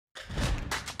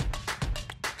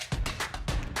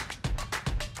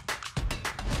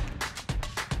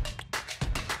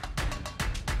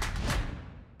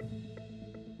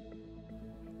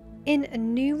In a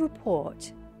new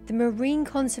report, the Marine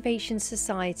Conservation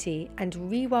Society and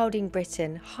Rewilding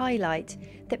Britain highlight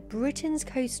that Britain's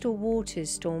coastal waters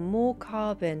store more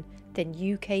carbon than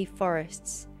UK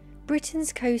forests.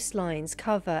 Britain's coastlines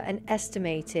cover an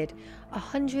estimated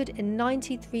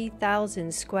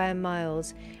 193,000 square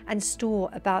miles and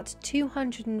store about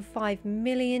 205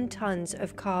 million tonnes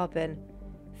of carbon,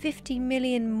 50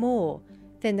 million more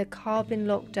than the carbon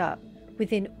locked up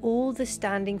within all the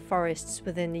standing forests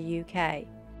within the UK.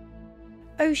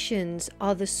 Oceans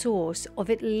are the source of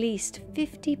at least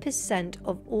 50%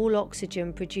 of all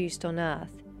oxygen produced on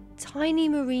Earth. Tiny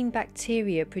marine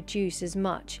bacteria produce as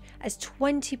much as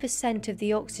 20% of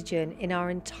the oxygen in our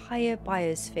entire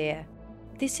biosphere.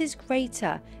 This is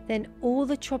greater than all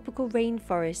the tropical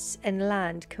rainforests and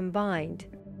land combined.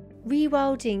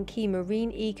 Rewilding key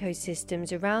marine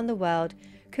ecosystems around the world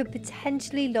could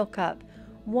potentially lock up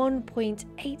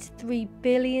 1.83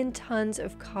 billion tonnes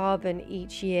of carbon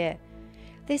each year.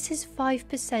 This is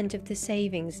 5% of the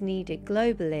savings needed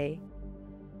globally.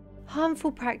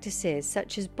 Harmful practices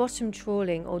such as bottom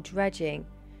trawling or dredging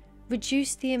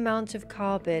reduce the amount of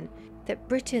carbon that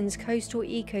Britain's coastal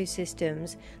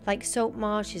ecosystems like salt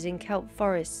marshes and kelp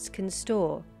forests can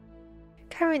store.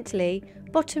 Currently,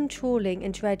 bottom trawling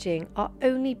and dredging are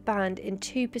only banned in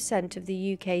 2% of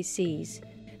the UK seas.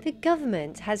 The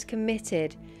government has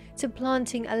committed to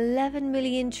planting 11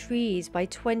 million trees by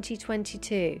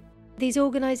 2022. These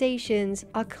organisations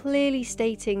are clearly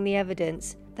stating the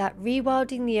evidence that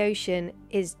rewilding the ocean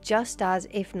is just as,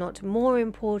 if not more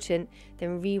important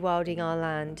than rewilding our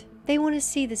land. They want to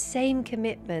see the same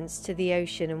commitments to the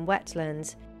ocean and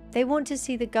wetlands. They want to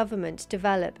see the government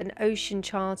develop an ocean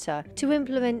charter to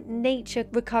implement nature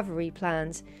recovery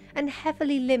plans and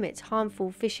heavily limit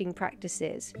harmful fishing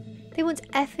practices. They want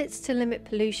efforts to limit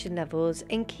pollution levels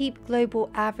and keep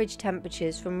global average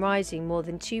temperatures from rising more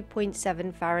than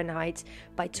 2.7 Fahrenheit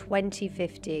by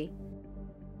 2050.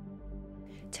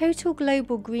 Total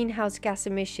global greenhouse gas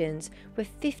emissions were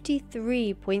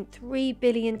 53.3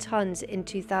 billion tonnes in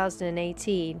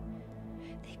 2018.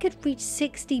 They could reach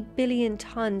 60 billion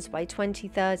tonnes by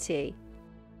 2030.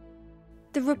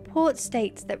 The report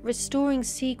states that restoring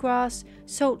seagrass,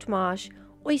 salt marsh,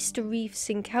 oyster reefs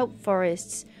and kelp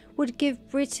forests would give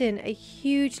Britain a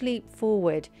huge leap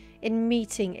forward in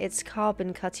meeting its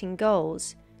carbon-cutting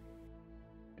goals.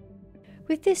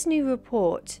 With this new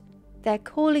report, they're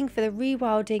calling for the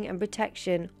rewilding and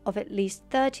protection of at least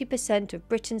 30% of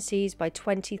Britain's seas by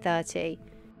 2030.